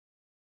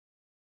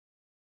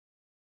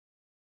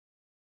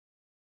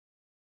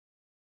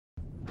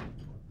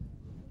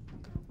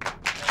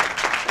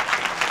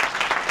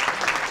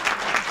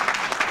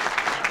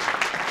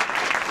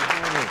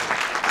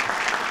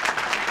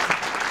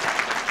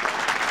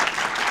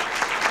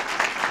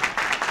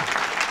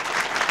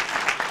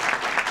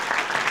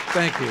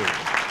Thank you.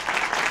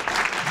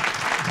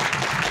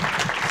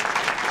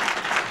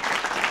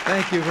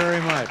 Thank you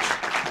very much.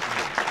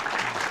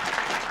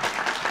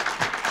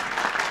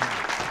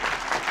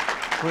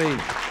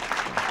 Please.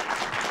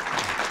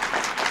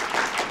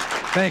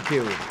 Thank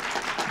you.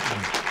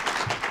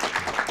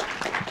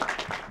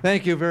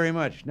 Thank you very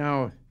much.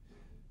 Now,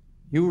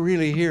 you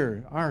really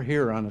are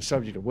here on the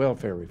subject of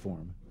welfare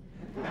reform.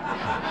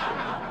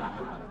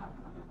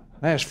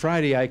 Last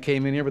Friday, I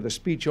came in here with a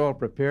speech all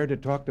prepared to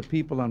talk to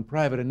people on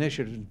private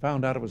initiatives and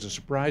found out it was a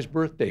surprise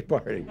birthday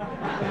party.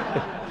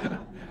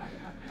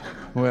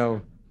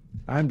 Well,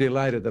 I'm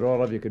delighted that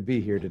all of you could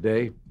be here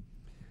today.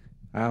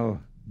 I'll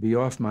be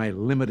off my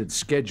limited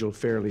schedule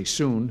fairly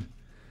soon,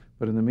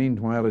 but in the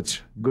meanwhile,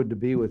 it's good to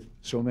be with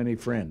so many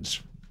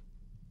friends.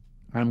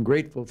 I'm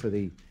grateful for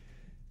the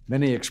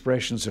many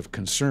expressions of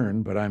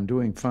concern, but I'm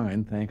doing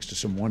fine thanks to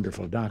some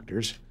wonderful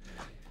doctors.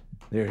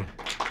 They're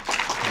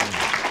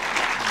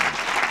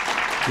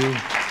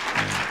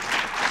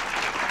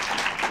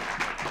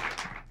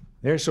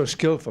so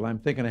skillful, I'm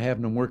thinking of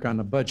having them work on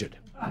the budget.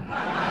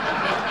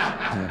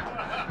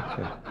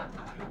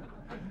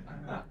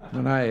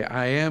 And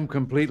I am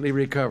completely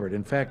recovered.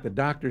 In fact, the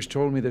doctors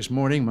told me this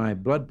morning my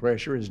blood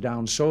pressure is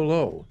down so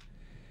low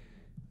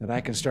that I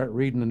can start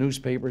reading the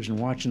newspapers and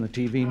watching the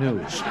TV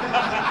news.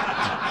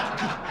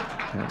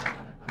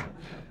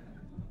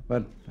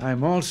 But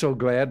I'm also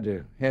glad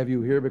to have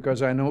you here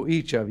because I know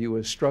each of you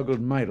has struggled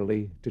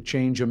mightily to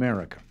change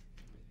America.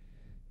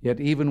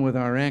 Yet even with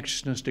our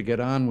anxiousness to get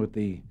on with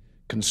the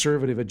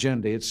conservative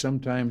agenda, it's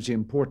sometimes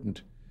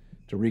important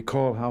to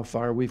recall how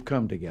far we've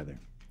come together.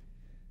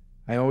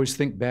 I always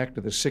think back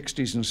to the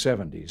 60s and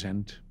 70s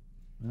and,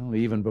 well,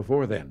 even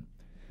before then,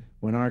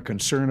 when our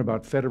concern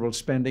about federal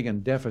spending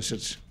and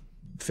deficits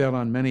fell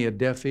on many a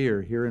deaf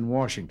ear here in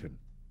Washington.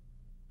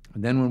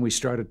 And then when we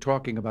started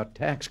talking about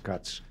tax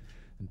cuts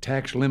and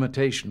tax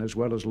limitation as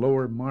well as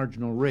lower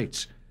marginal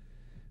rates,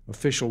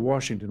 official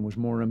Washington was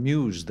more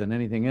amused than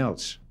anything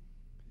else.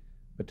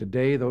 But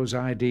today, those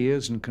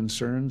ideas and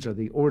concerns are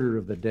the order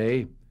of the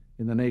day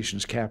in the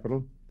nation's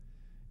capital,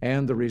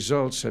 and the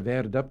results have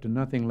added up to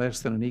nothing less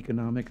than an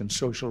economic and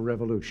social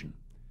revolution.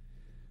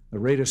 The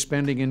rate of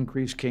spending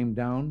increase came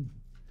down,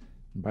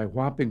 and by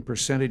whopping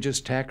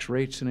percentages, tax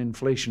rates and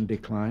inflation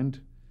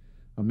declined.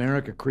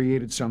 America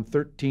created some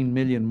 13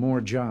 million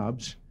more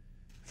jobs,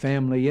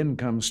 family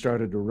income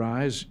started to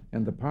rise,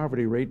 and the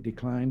poverty rate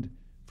declined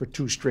for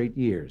 2 straight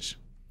years.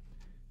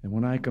 And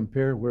when I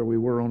compare where we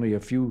were only a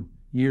few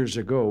years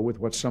ago with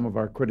what some of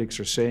our critics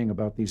are saying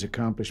about these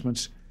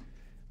accomplishments,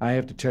 I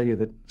have to tell you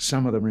that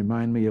some of them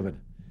remind me of an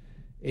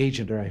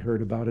agent I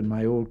heard about in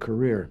my old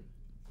career.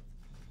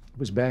 It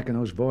was back in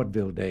those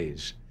vaudeville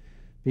days.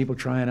 People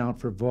trying out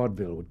for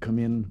vaudeville would come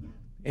in,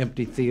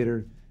 empty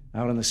theater,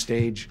 out on the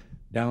stage.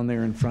 Down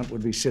there in front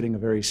would be sitting a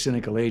very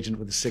cynical agent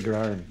with a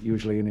cigar,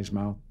 usually in his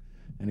mouth,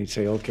 and he'd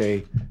say,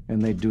 okay,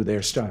 and they'd do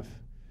their stuff.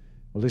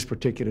 Well, this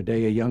particular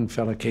day, a young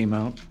fella came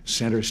out,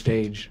 center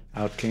stage.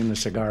 Out came the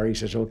cigar. He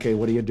says, okay,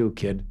 what do you do,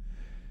 kid?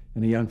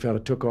 And the young fella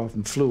took off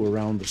and flew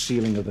around the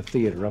ceiling of the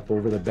theater, up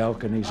over the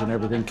balconies, and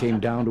everything came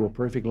down to a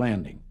perfect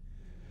landing.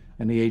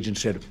 And the agent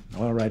said,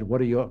 all right,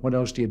 what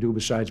else do you do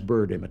besides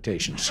bird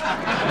imitations?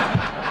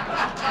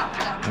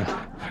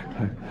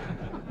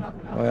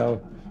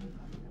 Well,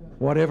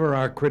 whatever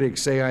our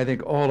critics say, I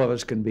think all of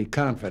us can be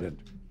confident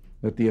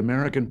that the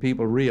American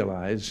people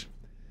realize,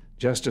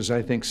 just as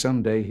I think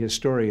someday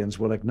historians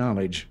will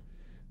acknowledge,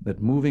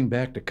 that moving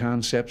back to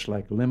concepts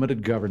like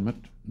limited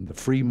government and the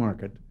free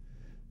market,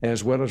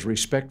 as well as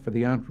respect for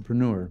the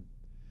entrepreneur,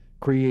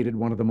 created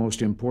one of the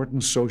most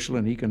important social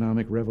and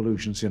economic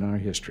revolutions in our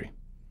history.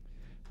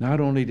 Not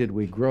only did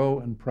we grow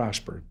and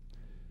prosper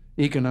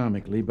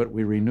economically, but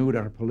we renewed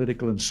our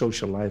political and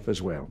social life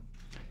as well.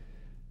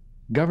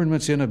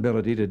 Government's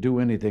inability to do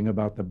anything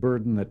about the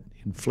burden that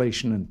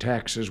inflation and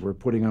taxes were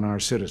putting on our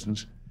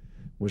citizens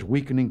was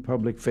weakening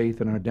public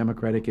faith in our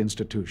democratic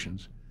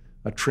institutions,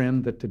 a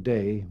trend that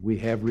today we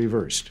have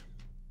reversed.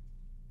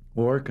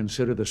 Or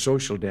consider the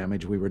social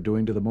damage we were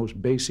doing to the most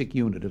basic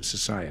unit of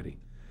society,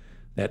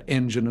 that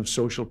engine of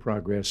social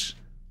progress,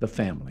 the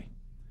family.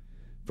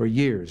 For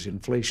years,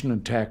 inflation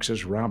and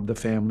taxes robbed the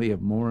family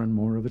of more and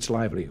more of its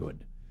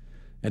livelihood.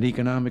 An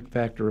economic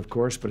factor, of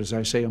course, but as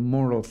I say, a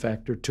moral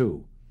factor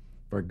too.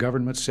 For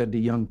government said to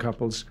young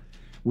couples,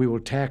 we will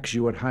tax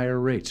you at higher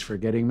rates for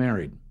getting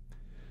married.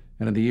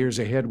 And in the years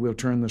ahead, we'll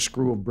turn the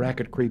screw of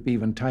bracket creep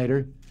even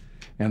tighter,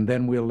 and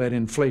then we'll let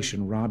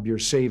inflation rob your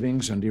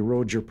savings and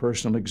erode your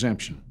personal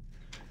exemption.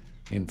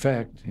 In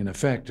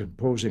effect,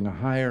 imposing a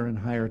higher and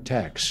higher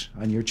tax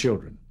on your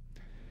children.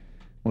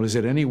 Well, is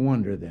it any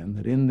wonder then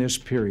that in this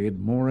period,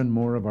 more and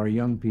more of our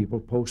young people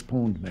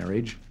postponed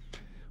marriage,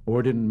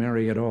 or didn't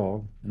marry at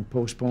all, and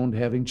postponed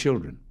having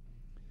children?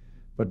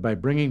 But by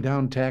bringing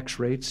down tax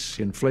rates,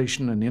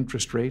 inflation, and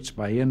interest rates,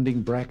 by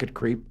ending bracket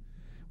creep,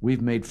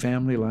 we've made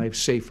family life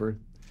safer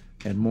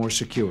and more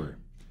secure.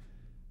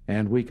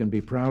 And we can be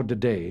proud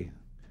today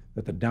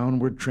that the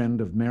downward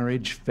trend of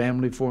marriage,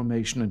 family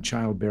formation, and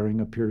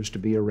childbearing appears to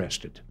be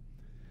arrested.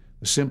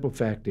 The simple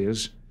fact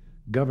is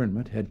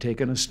government had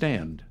taken a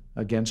stand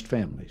against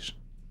families.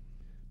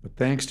 But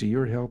thanks to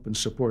your help and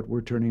support,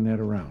 we're turning that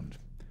around.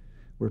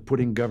 We're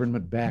putting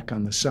government back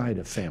on the side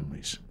of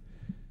families.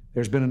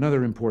 There's been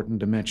another important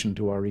dimension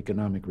to our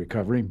economic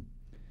recovery.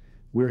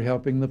 We're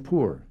helping the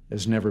poor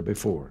as never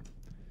before.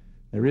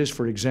 There is,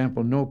 for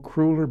example, no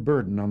crueler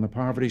burden on the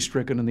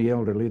poverty-stricken and the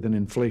elderly than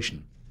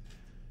inflation.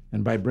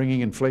 And by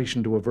bringing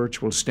inflation to a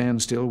virtual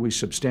standstill, we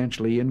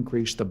substantially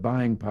increase the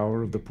buying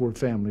power of the poor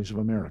families of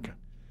America.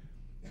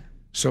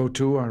 So,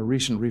 too, our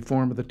recent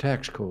reform of the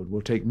tax code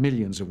will take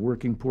millions of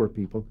working poor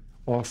people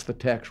off the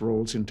tax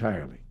rolls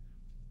entirely.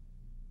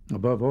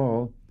 Above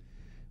all,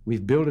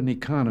 we've built an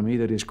economy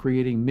that is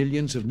creating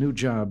millions of new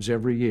jobs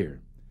every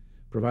year,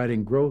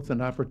 providing growth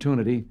and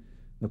opportunity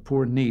the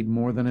poor need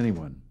more than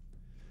anyone.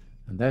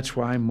 And that's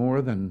why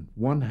more than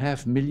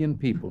 500,000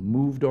 people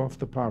moved off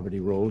the poverty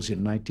rolls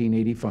in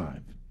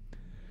 1985.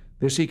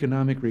 This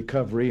economic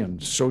recovery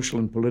and social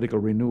and political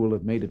renewal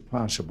have made it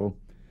possible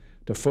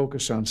to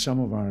focus on some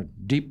of our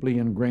deeply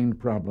ingrained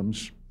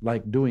problems,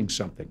 like doing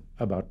something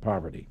about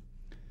poverty.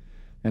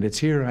 And it's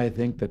here, I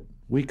think, that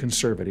we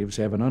conservatives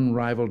have an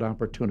unrivaled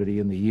opportunity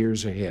in the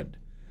years ahead,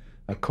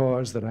 a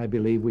cause that I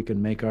believe we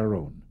can make our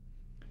own.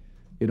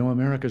 You know,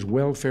 America's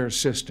welfare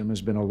system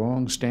has been a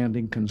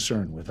long-standing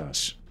concern with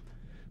us,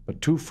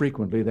 but too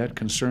frequently that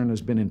concern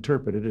has been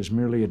interpreted as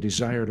merely a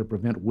desire to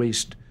prevent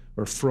waste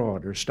or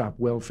fraud or stop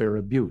welfare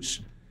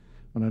abuse.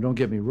 Now, don't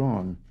get me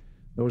wrong,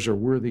 those are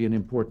worthy and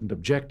important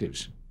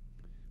objectives.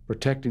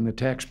 Protecting the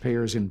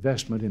taxpayers'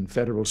 investment in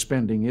federal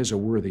spending is a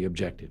worthy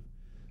objective,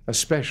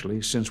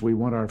 especially since we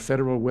want our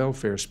federal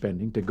welfare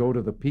spending to go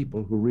to the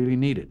people who really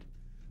need it,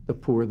 the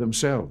poor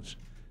themselves,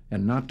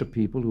 and not to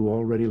people who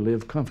already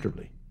live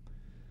comfortably.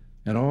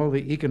 And all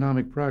the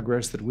economic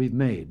progress that we've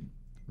made,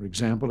 for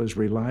example, has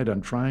relied on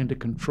trying to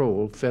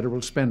control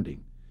federal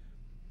spending.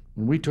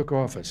 When we took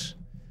office,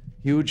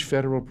 huge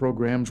federal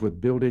programs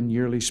with built-in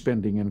yearly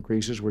spending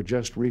increases were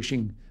just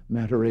reaching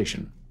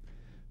maturation.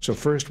 So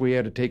first we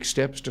had to take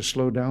steps to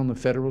slow down the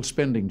federal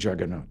spending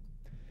juggernaut.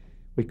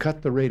 We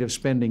cut the rate of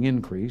spending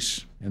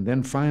increase, and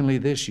then finally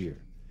this year,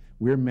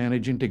 we're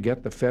managing to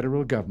get the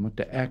federal government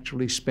to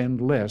actually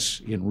spend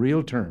less in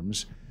real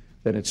terms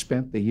than it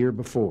spent the year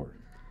before.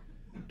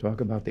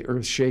 Talk about the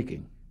earth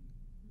shaking.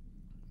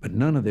 But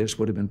none of this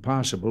would have been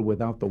possible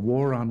without the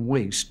war on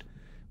waste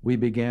we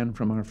began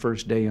from our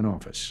first day in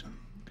office.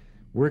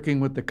 Working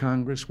with the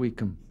Congress, we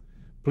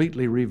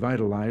completely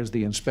revitalized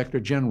the Inspector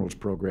General's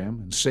program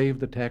and saved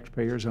the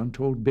taxpayers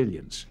untold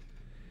billions.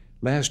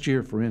 Last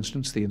year, for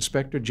instance, the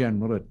Inspector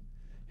General at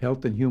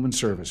Health and Human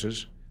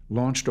Services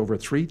launched over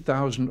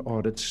 3,000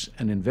 audits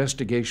and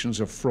investigations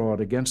of fraud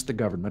against the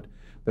government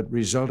that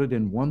resulted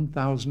in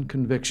 1,000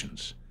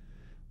 convictions.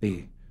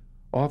 The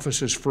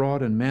office's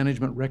fraud and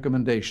management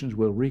recommendations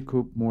will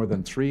recoup more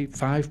than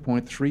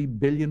 $5.3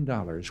 billion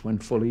when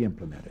fully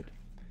implemented.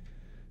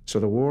 So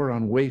the war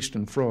on waste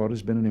and fraud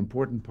has been an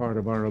important part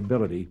of our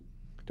ability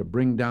to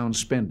bring down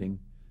spending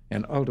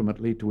and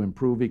ultimately to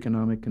improve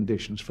economic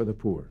conditions for the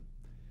poor.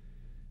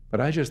 But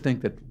I just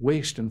think that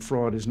waste and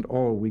fraud isn't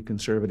all we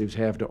conservatives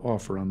have to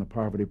offer on the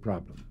poverty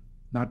problem,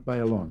 not by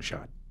a long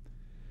shot.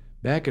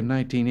 Back in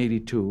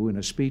 1982, in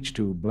a speech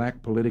to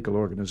Black Political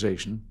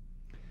Organization,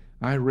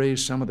 I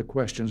raised some of the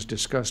questions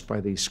discussed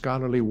by the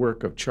scholarly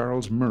work of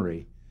Charles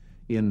Murray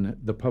in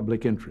The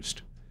Public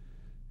Interest.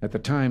 At the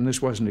time,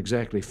 this wasn't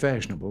exactly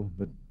fashionable,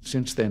 but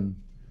since then,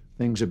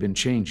 things have been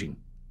changing.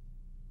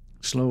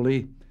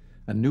 Slowly,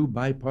 a new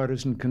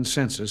bipartisan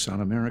consensus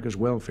on America's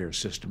welfare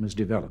system has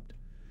developed,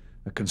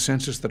 a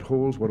consensus that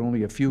holds what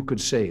only a few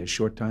could say a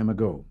short time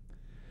ago,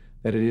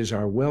 that it is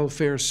our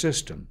welfare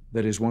system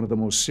that is one of the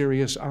most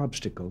serious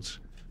obstacles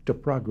to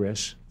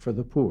progress for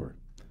the poor.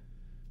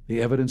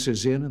 The evidence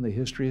is in and the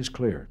history is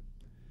clear.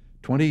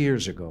 20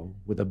 years ago,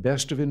 with the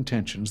best of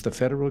intentions, the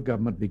federal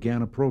government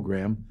began a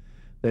program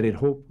that it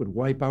hoped would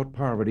wipe out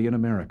poverty in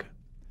America.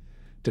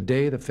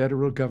 Today, the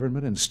federal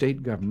government and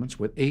state governments,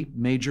 with 8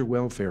 major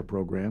welfare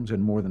programs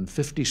and more than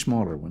 50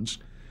 smaller ones,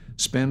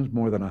 spend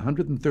more than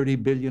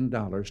 $130 billion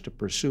to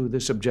pursue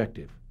this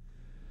objective.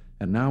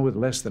 And now, with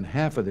less than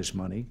half of this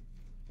money,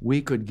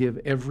 we could give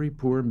every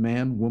poor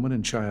man, woman,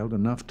 and child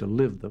enough to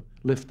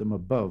lift them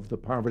above the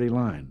poverty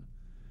line.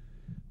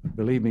 But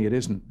believe me, it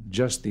isn't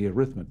just the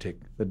arithmetic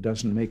that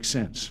doesn't make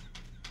sense.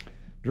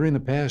 During the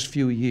past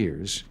few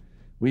years,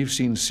 we've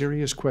seen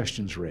serious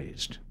questions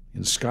raised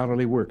in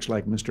scholarly works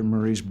like Mr.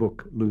 Murray's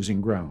book,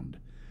 Losing Ground,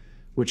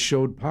 which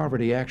showed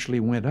poverty actually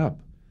went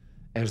up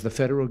as the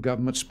federal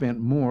government spent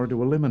more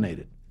to eliminate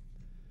it.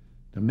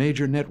 The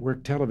major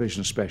network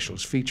television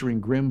specials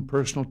featuring grim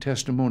personal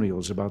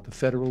testimonials about the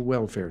federal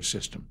welfare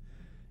system.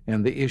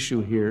 And the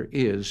issue here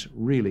is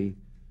really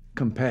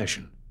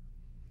compassion.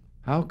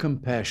 How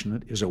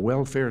compassionate is a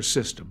welfare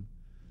system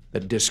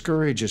that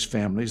discourages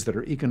families that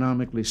are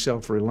economically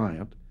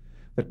self-reliant,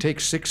 that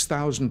takes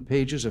 6,000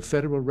 pages of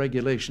federal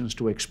regulations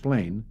to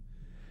explain,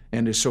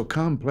 and is so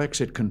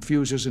complex it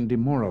confuses and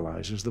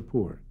demoralizes the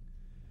poor?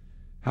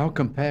 How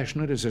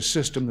compassionate is a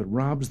system that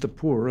robs the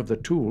poor of the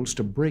tools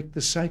to break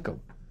the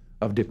cycle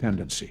of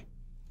dependency?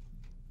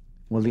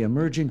 Well, the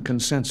emerging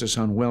consensus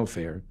on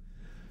welfare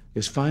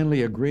is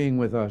finally agreeing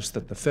with us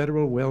that the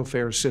federal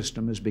welfare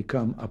system has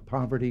become a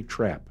poverty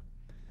trap,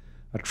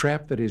 a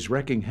trap that is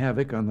wreaking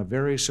havoc on the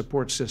very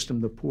support system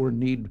the poor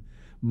need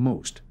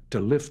most to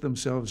lift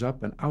themselves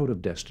up and out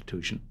of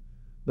destitution,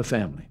 the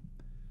family.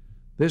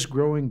 This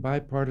growing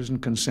bipartisan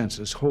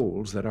consensus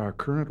holds that our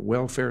current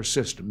welfare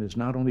system is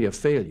not only a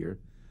failure,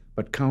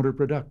 but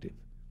counterproductive.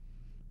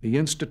 The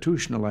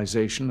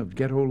institutionalization of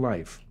ghetto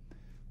life,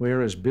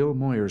 where, as Bill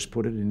Moyers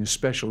put it in his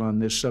special on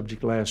this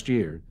subject last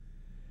year,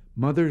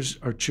 mothers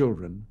are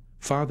children,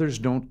 fathers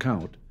don't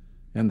count,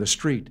 and the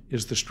street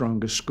is the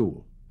strongest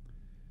school.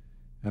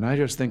 And I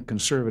just think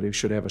conservatives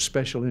should have a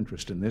special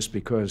interest in this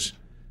because,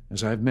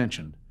 as I've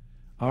mentioned,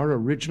 our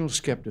original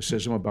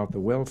skepticism about the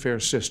welfare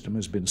system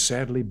has been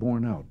sadly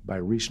borne out by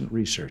recent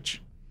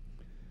research.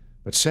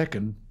 But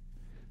second,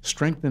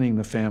 strengthening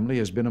the family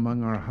has been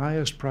among our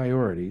highest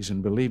priorities,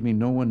 and believe me,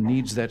 no one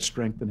needs that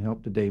strength and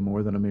help today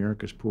more than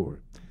America's poor.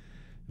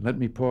 Let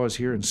me pause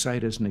here and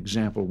cite as an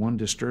example one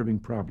disturbing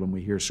problem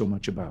we hear so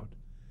much about: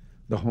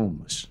 the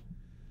homeless.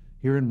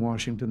 Here in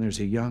Washington, there's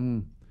a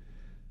young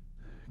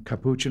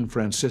Capuchin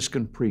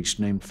Franciscan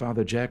priest named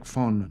Father Jack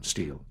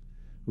Faunstein,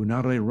 who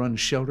not only runs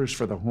shelters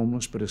for the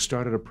homeless, but has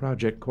started a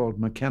project called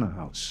McKenna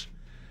House,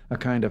 a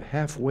kind of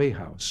halfway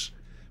house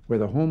where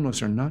the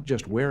homeless are not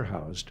just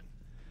warehoused,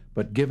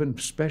 but given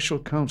special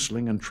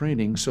counseling and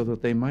training so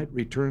that they might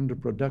return to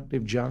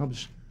productive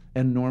jobs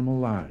and normal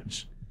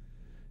lives.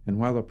 And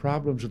while the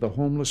problems of the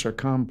homeless are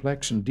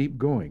complex and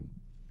deep-going,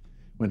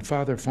 when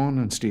Father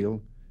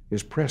Faunstein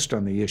is pressed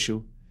on the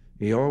issue,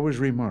 he always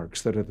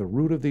remarks that at the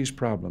root of these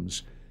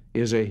problems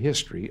is a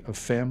history of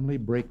family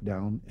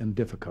breakdown and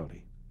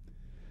difficulty.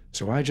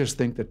 So I just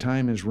think the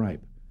time is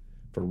ripe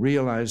for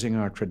realizing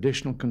our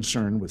traditional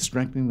concern with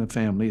strengthening the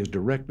family is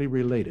directly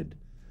related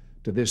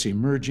to this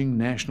emerging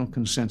national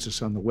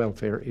consensus on the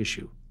welfare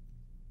issue.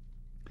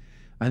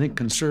 I think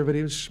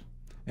conservatives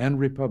and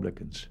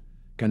Republicans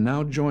can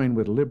now join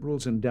with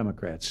liberals and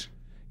Democrats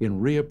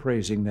in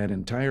reappraising that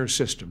entire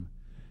system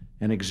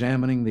and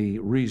examining the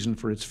reason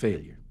for its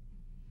failure.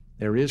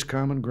 There is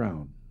common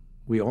ground.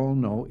 We all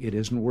know it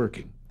isn't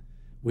working.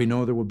 We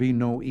know there will be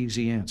no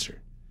easy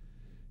answer.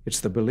 It's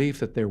the belief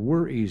that there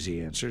were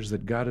easy answers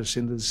that got us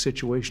into the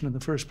situation in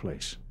the first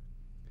place.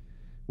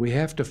 We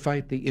have to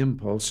fight the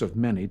impulse of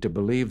many to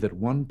believe that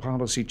one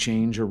policy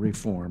change or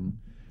reform,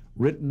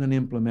 written and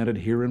implemented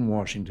here in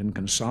Washington,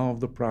 can solve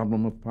the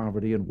problem of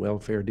poverty and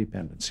welfare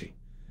dependency.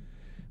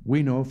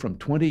 We know from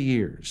 20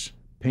 years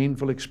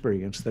painful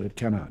experience that it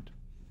cannot.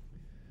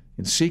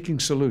 In seeking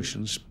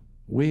solutions,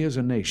 we as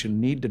a nation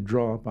need to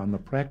draw upon the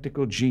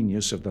practical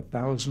genius of the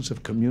thousands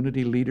of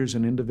community leaders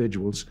and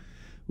individuals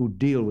who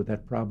deal with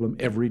that problem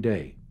every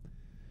day.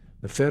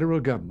 The federal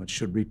government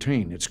should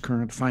retain its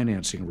current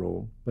financing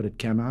role, but it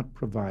cannot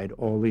provide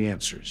all the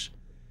answers.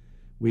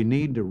 We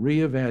need to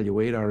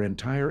reevaluate our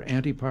entire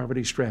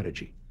anti-poverty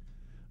strategy,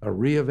 a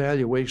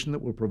reevaluation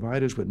that will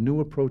provide us with new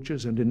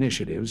approaches and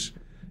initiatives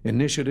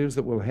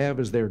that will have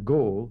as their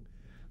goal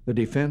the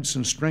defense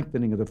and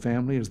strengthening of the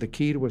family as the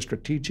key to a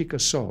strategic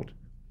assault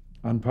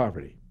on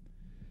poverty.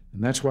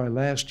 And that's why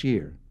last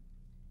year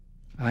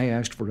I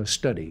asked for a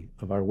study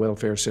of our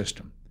welfare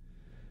system.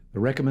 The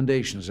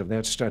recommendations of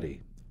that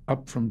study,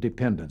 Up from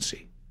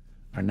Dependency,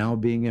 are now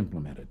being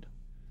implemented.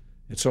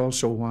 It's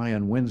also why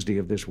on Wednesday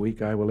of this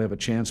week I will have a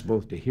chance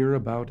both to hear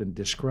about and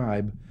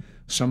describe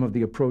some of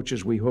the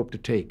approaches we hope to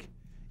take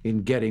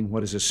in getting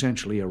what is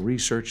essentially a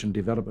research and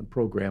development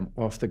program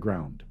off the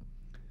ground.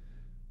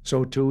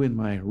 So too in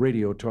my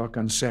radio talk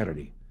on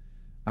Saturday,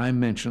 I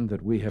mentioned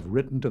that we have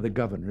written to the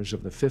governors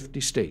of the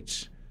 50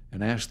 states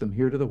and asked them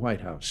here to the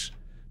White House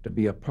to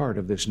be a part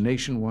of this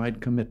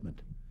nationwide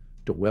commitment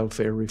to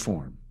welfare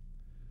reform.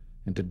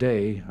 And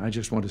today, I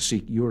just want to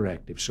seek your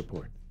active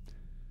support,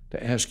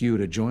 to ask you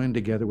to join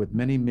together with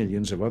many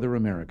millions of other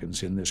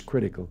Americans in this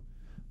critical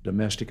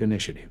domestic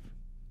initiative.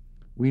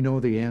 We know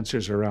the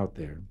answers are out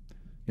there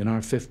in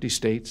our 50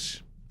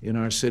 states, in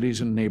our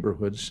cities and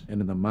neighborhoods, and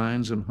in the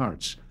minds and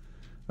hearts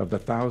of the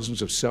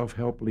thousands of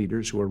self-help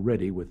leaders who are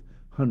ready with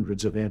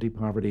hundreds of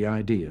anti-poverty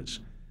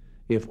ideas,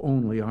 if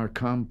only our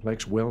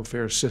complex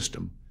welfare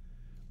system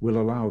will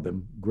allow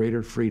them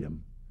greater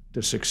freedom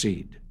to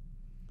succeed.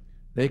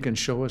 They can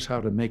show us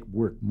how to make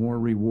work more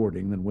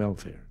rewarding than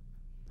welfare,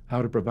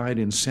 how to provide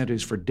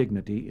incentives for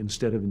dignity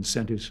instead of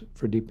incentives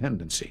for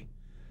dependency.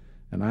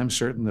 And I'm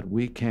certain that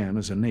we can,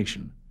 as a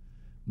nation,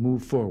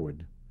 move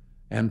forward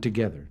and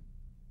together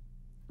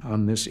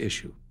on this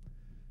issue.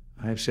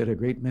 I've said a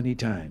great many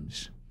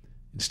times,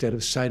 instead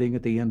of citing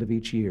at the end of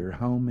each year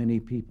how many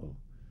people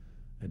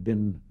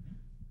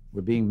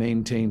were being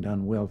maintained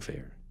on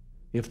welfare,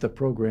 if the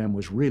program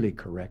was really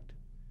correct,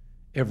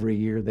 every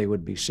year they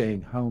would be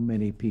saying how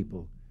many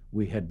people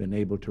we had been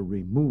able to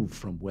remove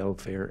from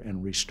welfare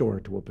and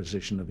restore to a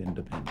position of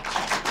independence.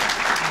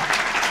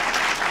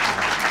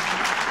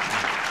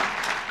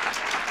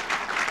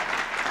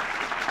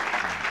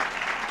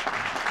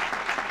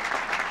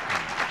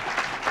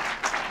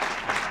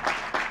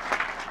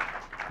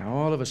 Now,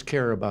 all of of us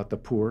care about the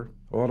poor.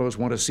 All of us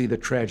want to see the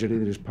tragedy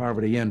that is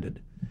poverty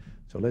ended.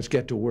 So let's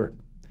get to work.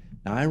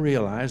 Now, I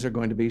realize there are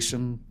going to be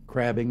some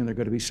crabbing, and there are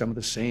going to be some of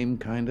the same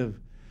kind of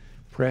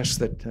press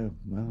that,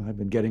 well, I've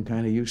been getting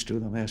kind of used to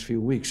the last few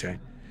weeks.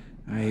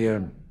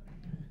 You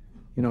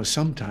know,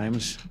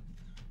 sometimes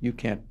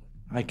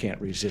I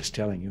can't resist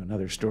telling you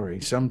another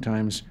story.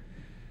 Sometimes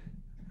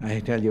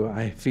I tell you,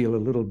 I feel a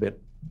little bit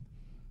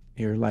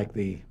here like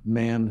the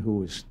man who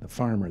was the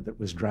farmer that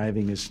was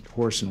driving his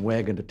horse and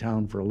wagon to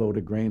town for a load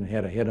of grain and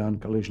had a head-on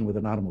collision with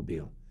an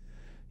automobile.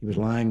 He was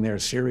lying there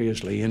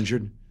seriously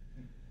injured.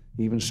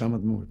 Even some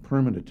of them were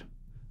permanent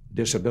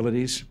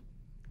disabilities.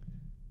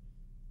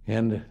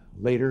 And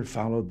later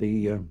followed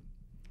the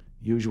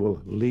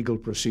usual legal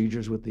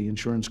procedures with the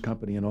insurance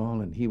company and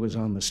all, and he was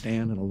on the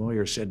stand, and a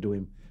lawyer said to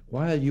him,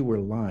 while you were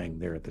lying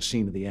there at the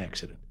scene of the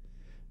accident,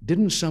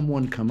 didn't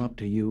someone come up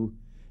to you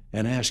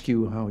and ask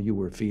you how you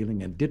were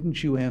feeling, and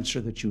didn't you answer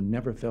that you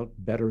never felt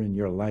better in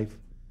your life?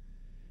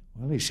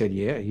 Well, he said,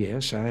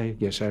 yes, I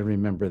guess I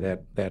remember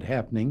that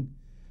happening.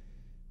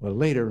 Well,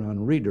 later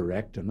on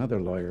redirect,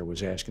 another lawyer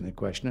was asking the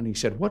question, and he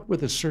said, what were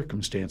the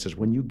circumstances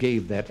when you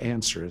gave that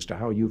answer as to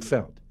how you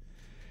felt?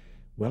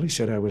 Well, he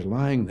said, I was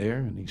lying there,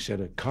 and he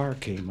said, a car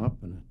came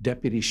up, and a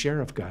deputy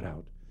sheriff got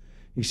out.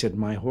 He said,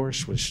 my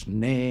horse was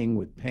neighing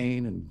with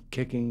pain and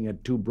kicking. He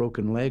had 2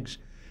 broken legs.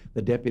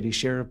 The deputy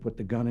sheriff put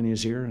the gun in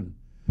his ear and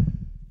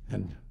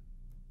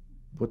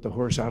put the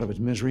horse out of its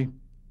misery.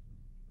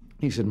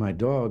 He said, my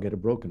dog had a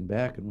broken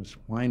back and was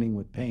whining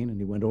with pain, and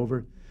he went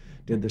over,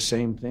 did the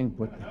same thing,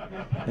 put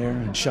there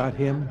and shot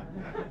him.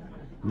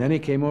 And then he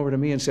came over to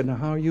me and said, now,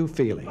 how are you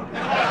feeling?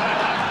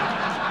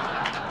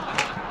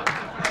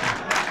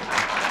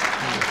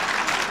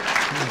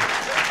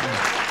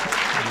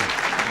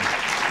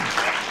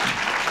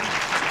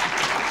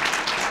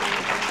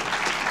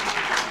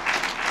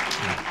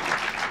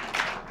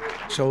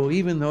 So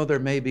even though there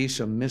may be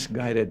some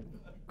misguided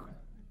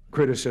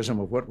criticism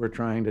of what we're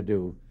trying to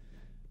do,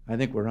 I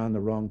think we're on the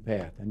wrong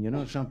path. And you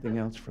know something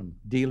else, from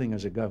dealing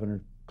as a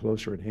governor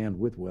closer at hand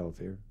with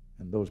welfare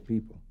and those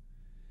people,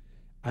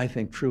 I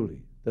think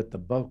truly that the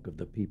bulk of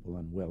the people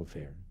on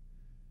welfare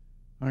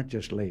aren't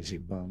just lazy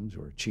bums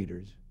or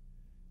cheaters.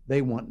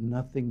 They want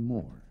nothing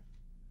more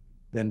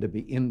than to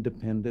be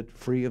independent,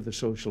 free of the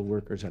social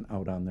workers, and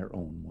out on their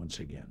own once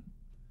again.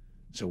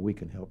 So we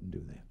can help them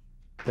do that.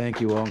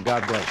 Thank you all, and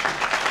God bless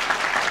you.